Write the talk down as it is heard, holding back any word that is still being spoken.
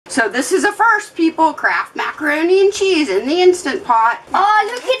So this is a first, people. Kraft macaroni and cheese in the Instant Pot. Oh,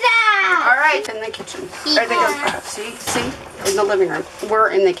 look at that! All right, in the kitchen. There they go. See, in the living room. We're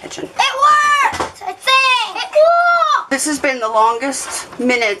in the kitchen. It worked! I think it worked. This has been the longest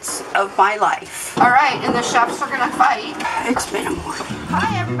minutes of my life. All right, and the chefs are gonna fight. It's been a morning.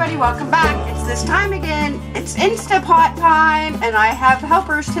 Hi, everybody. Welcome back. It's this time again. It's Instant Pot time, and I have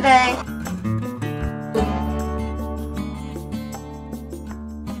helpers today.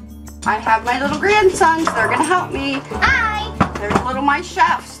 I have my little grandsons. They're gonna help me. Hi. They're my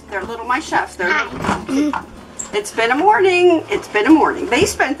chefs. They're my chefs. Hi. It's been a morning. It's been a morning. They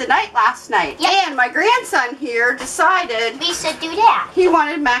spent the night last night. Yep. And my grandson here decided We should do that. he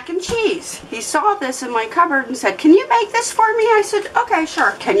wanted mac and cheese. He saw this in my cupboard and said, "Can you make this for me?" I said, "Okay,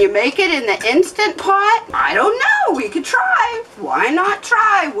 sure." "Can you make it in the Instant Pot?" "I don't know. We could try." "Why not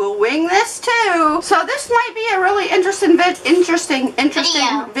try? We'll wing this too." So this might be a really interesting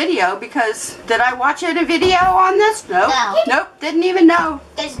video because did I watch any video on this? Nope. No. Nope. Didn't even know.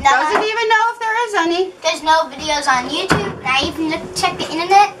 Doesn't even know if there is any. There's no videos on YouTube. I even checked the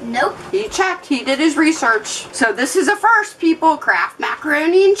internet. Nope. He checked. He did his research. So this is a first, people. Kraft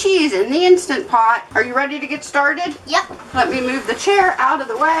macaroni and cheese in the Instant Pot. Are you ready to get started? Yep. Let me move the chair out of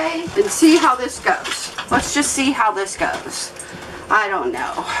the way and see how this goes. Let's just see how this goes. I don't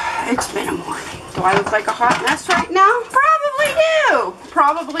know. It's been a morning. Do I look like a hot mess right now? Probably do.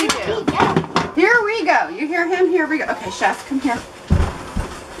 Probably do. Here we go. You hear him? Here we go. Okay, chef, come here.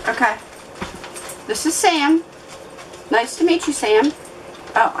 Okay. This is Sam. Nice to meet you, Sam.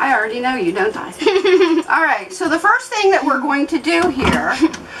 Oh, I already know you, don't I? Alright, so the first thing that we're going to do here,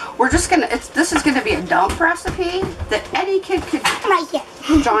 this is gonna be a dump recipe that any kid could do. Right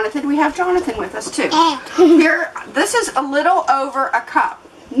here. Jonathan, we have Jonathan with us too. Here, this is a little over a cup.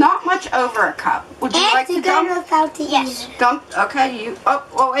 Not much over a cup. Would you like to dump? Yes. Dump, okay,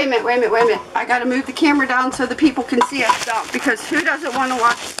 oh, wait a minute. I gotta move the camera down so the people can see us dump, because who doesn't want to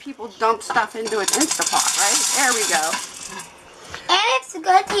watch people dump stuff into an Instapot, right? There we go. And it's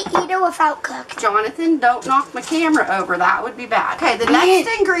good to eat it without cooking. Jonathan, don't knock my camera over. That would be bad. Okay, the next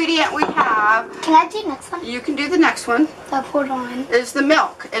ingredient we have... Can I do the next one? You can do the next one. So put on. Is the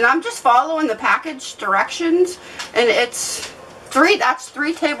milk. And I'm just following the package directions. And it's... That's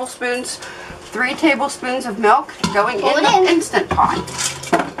 3 tablespoons. 3 tablespoons of milk going in the Instant Pot.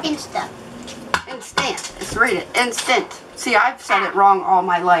 Instant. Let's read it. Instant. See, I've said it wrong all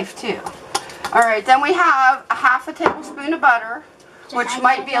my life too. Alright, then we have a ½ tablespoon of butter, which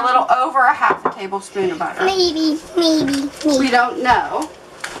might be a little over a ½ tablespoon of butter. Maybe. We don't know.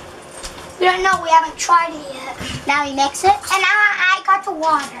 We don't know. We haven't tried it yet. Now we mix it. And I got the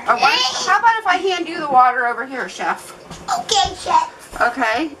water. How about if I hand you the water over here, chef? Okay, chef.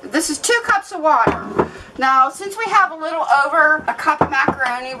 Okay, this is 2 cups of water. Now, since we have a little over a cup of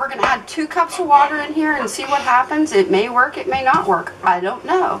macaroni, we're going to add 2 cups of water in here and see what happens. It may work, it may not work. I don't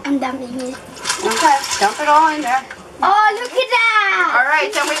know. I'm dumping it. Okay, dump it all in there. Oh, look at that! All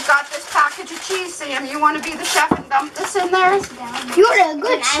right, then we've got this package of cheese. Sam, you want to be the chef and dump this in there? You're a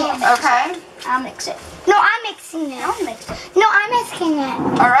good chef. Okay. I'll mix it. No, I'm mixing it. I'll mix it. No, I'm mixing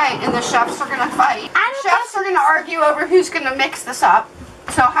it. All right, and the chefs are going to fight. Chefs are going to argue over who's going to mix this up.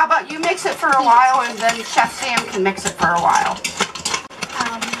 So how about you mix it for a while, and then Chef Sam can mix it for a while.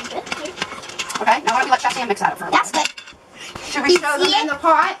 Okay, now why don't we let Chef Sam mix that up for a while? That's good. Should we show them in the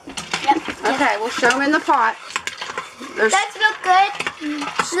pot? Yep. Okay, we'll show them in the pot. Does it look good?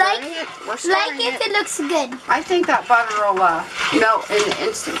 We're stirring if it looks good. I think that butter will melt in the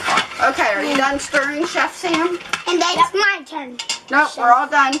Instant Pot. Okay, are you done stirring, Chef Sam? And then it's my turn. Nope, Chef. We're all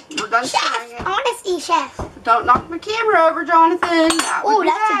done. We're done stirring Chef, it. I want to see Chef. Don't knock my camera over, Jonathan. That would be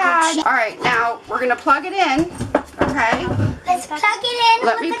that's bad. a good chef. All right, now we're going to plug it in. Okay. Let's plug it in.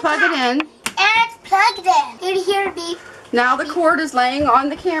 Let me plug it in. And it's plugged in. You hear it beep. Now the cord is laying on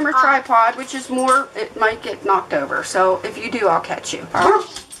the camera tripod, which is more, it might get knocked over. So if you do, I'll catch you. Ah!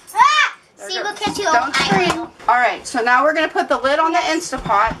 See, we'll catch you. Don't scream. All right, so now we're going to put the lid on the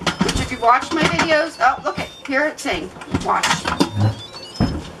Instapot, which if you've watched my videos, oh, look it, hear it sing. Watch.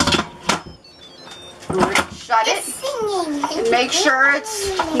 Shut it. It's singing. And make sure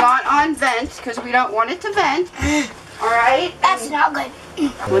it's not on vent, because we don't want it to vent. All right? That's not good.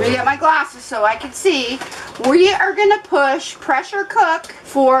 Let me get my glasses so I can see. We are going to push pressure cook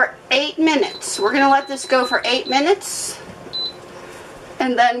for 8 minutes. We're going to let this go for 8 minutes.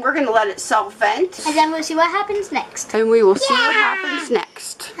 And then we're going to let it self-vent. And then we'll see what happens next. And we will see what happens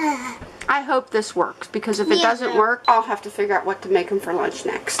next. I hope this works, because if it doesn't work, I'll have to figure out what to make them for lunch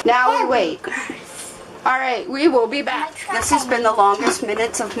next. Now we wait. All right, we will be back. This has been the longest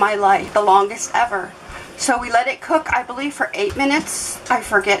minutes of my life, the longest ever. So we let it cook, I believe, for 8 minutes. I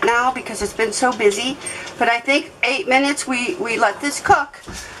forget now because it's been so busy. But I think 8 minutes we let this cook.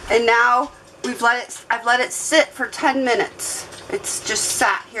 And now I've let it sit for 10 minutes. It's just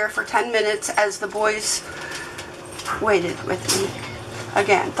sat here for 10 minutes as the boys waited with me.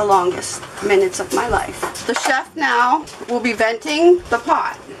 Again, the longest minutes of my life. The chef now will be venting the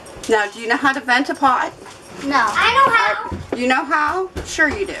pot. Now, do you know how to vent a pot? No. I know how. You know how? Sure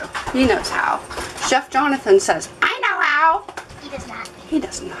you do. He knows how. Chef Jonathan says, I know how. He does not. He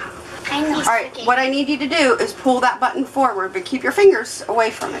doesn't know how. I know. Alright, what I need you to do is pull that button forward, but keep your fingers away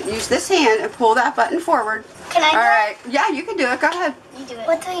from it. Use this hand and pull that button forward. Can I do Alright, yeah, you can do it. Go ahead. You do it.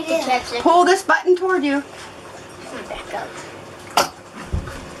 What do you do? Pull this button toward you. Back up.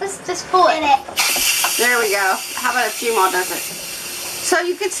 Let's just pull it. There we go. How about if Gmaw does it? So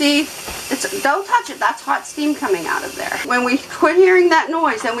you can see, don't touch it. That's hot steam coming out of there. When we quit hearing that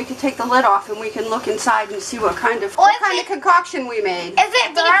noise, then we can take the lid off and we can look inside and see what kind of concoction we made. If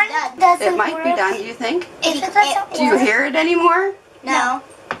it burns, it might be done, do you think? Do you hear it anymore? No.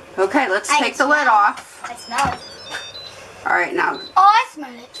 Okay, let's take the lid off. I smell it. Alright, now I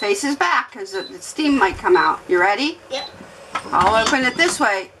smell it. face is back because the steam might come out. You ready? Yep. I'll open it this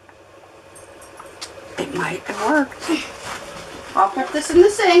way. It might have worked. I'll put this in the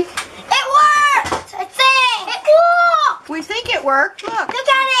sink. It worked! I think! It worked! We think it worked. Look. Look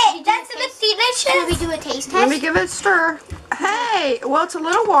at it! Does it look delicious? Should we do a taste test? Let me give it a stir. Hey, well, it's a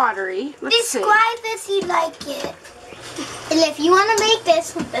little watery. Let's see. Describe this you like it. And if you want to make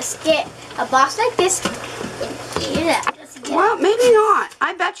this, let's get a box like this. Yeah. Well, maybe not.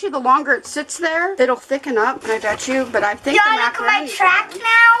 I bet you the longer it sits there, it'll thicken up. I bet you. But I think the macaroni. Look at my track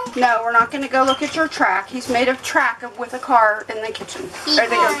now? No, we're not going to go look at your track. He's made a track with a car in the kitchen. There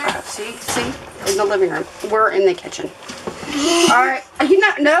they go. See, in the living room. We're in the kitchen. All right.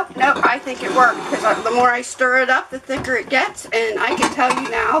 Nope. I think it worked because the more I stir it up, the thicker it gets. And I can tell you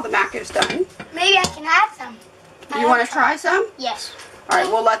now, the mac is done. Maybe I can add some. You want to try some? Yes. All right,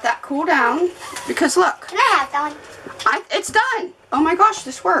 we'll let that cool down because look. Can I have that one? It's done. Oh my gosh,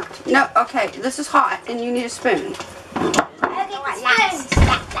 this worked. No, okay, this is hot and you need a spoon.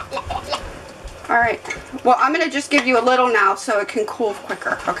 All right. Well, I'm going to just give you a little now so it can cool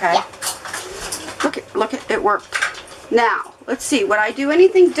quicker, okay? Yeah. Look at it worked. Now, let's see. Would I do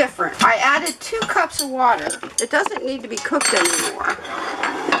anything different? I added 2 cups of water. It doesn't need to be cooked anymore.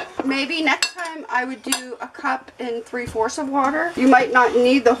 Maybe next time I would do a cup and 3/4 of water. You might not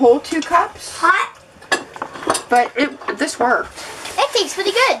need the whole 2 cups. Hot? But this worked. It tastes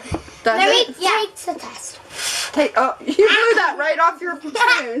pretty good. Does it? Yeah. Take the test. Oh, you blew that right off your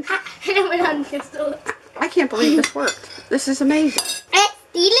spoon. It went on pistol. I can't believe this worked. This is amazing. It's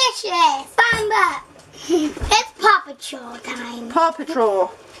delicious. Bamba. It's Paw Patrol time. Paw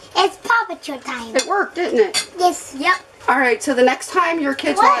Patrol. It's Paw Patrol time. It worked, didn't it? Yes. Yep. Alright, so the next time your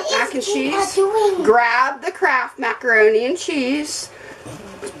kids want mac and cheese, grab the Kraft macaroni and cheese.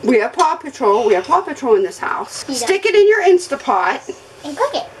 We have Paw Patrol. We have Paw Patrol in this house. Stick it in your Instapot. And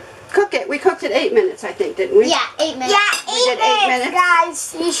cook it. Cook it. We cooked it 8 minutes, I think, didn't we? Yeah, 8 minutes. Yeah, we did 8 minutes,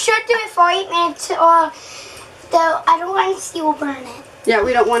 guys. You should do it for 8 minutes, or though I don't want to see you burn it. Yeah,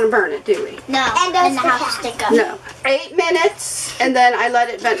 we don't want to burn it, do we? No. And the house stick up. No. 8 minutes, and then I let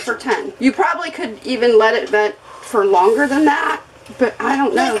it vent for 10. You probably could even let it vent for longer than that, but I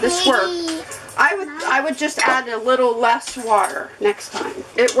don't know. This worked. I would just add a little less water next time.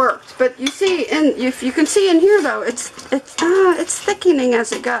 It worked, but you see, if you can see in here though, it's thickening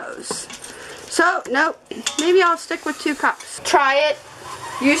as it goes. So nope, maybe I'll stick with 2 cups. Try it.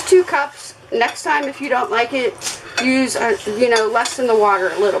 Use 2 cups. Next time, if you don't like it, use lessen the water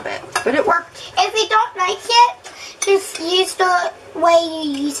a little bit. But it worked. If you don't like it, just use the way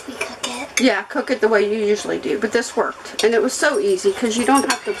you usually cook it. Yeah, cook it the way you usually do. But this worked. And it was so easy because you don't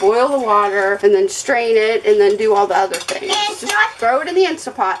have to boil the water and then strain it and then do all the other things. Just throw it in the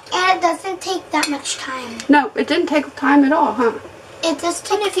Instapot. And it doesn't take that much time. No, it didn't take time at all, huh? It just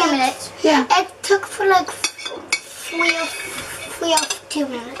took a few minutes. Yeah. It took for like 3 or 2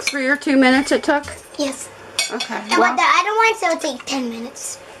 minutes. 3 or 2 minutes it took? Yes. Okay. And with the other ones, it'll take 10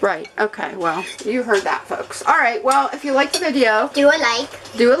 minutes. Right. Okay. Well, you heard that, folks. All right. Well, if you like the video, do a like.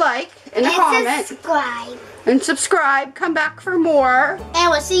 Do a like and a comment. Subscribe. And subscribe. Come back for more. And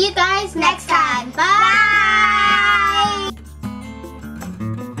we'll see you guys next time. Bye.